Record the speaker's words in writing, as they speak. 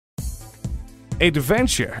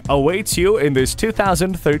Adventure awaits you in this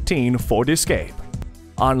 2013 Ford Escape.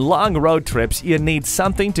 On long road trips, you need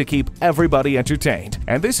something to keep everybody entertained,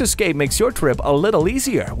 and this Escape makes your trip a little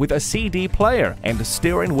easier with a CD player and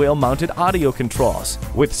steering wheel mounted audio controls.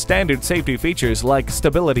 With standard safety features like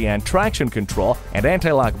stability and traction control and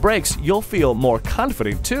anti-lock brakes, you'll feel more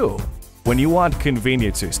confident too. When you want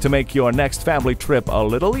conveniences to make your next family trip a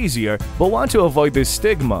little easier, but want to avoid the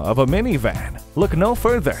stigma of a minivan, look no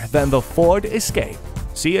further than the Ford Escape.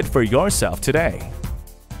 See it for yourself today.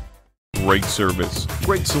 Great service,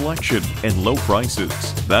 great selection, and low prices.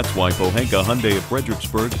 That's why Pohanka Hyundai of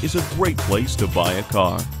Fredericksburg is a great place to buy a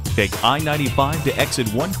car. Take I-95 to exit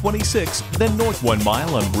 126, then north 1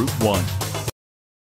 mile on Route 1.